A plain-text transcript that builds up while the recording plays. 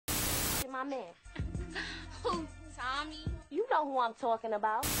my man. Who, Tommy? You know who I'm talking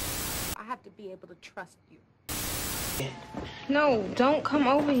about. I have to be able to trust you. No, don't come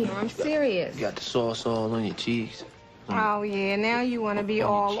over here. I'm serious. You got the sauce all on your cheeks. Oh, yeah, now you want to be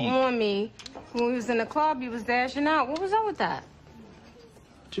all on me. When we was in the club, you was dashing out. What was up with that?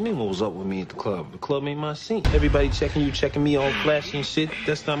 What you mean what was up with me at the club? The club ain't my scene. Everybody checking me all flashy and shit.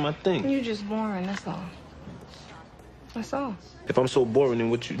 That's not my thing. You just boring, that's all. That's all. If I'm so boring, then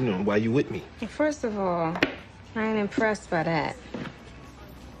what you know, why you with me? Well, first of all, I ain't impressed by that.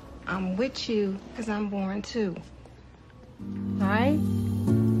 I'm with you because I'm boring, too. All right?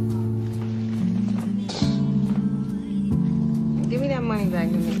 Give me that money back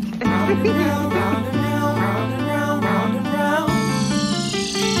to me.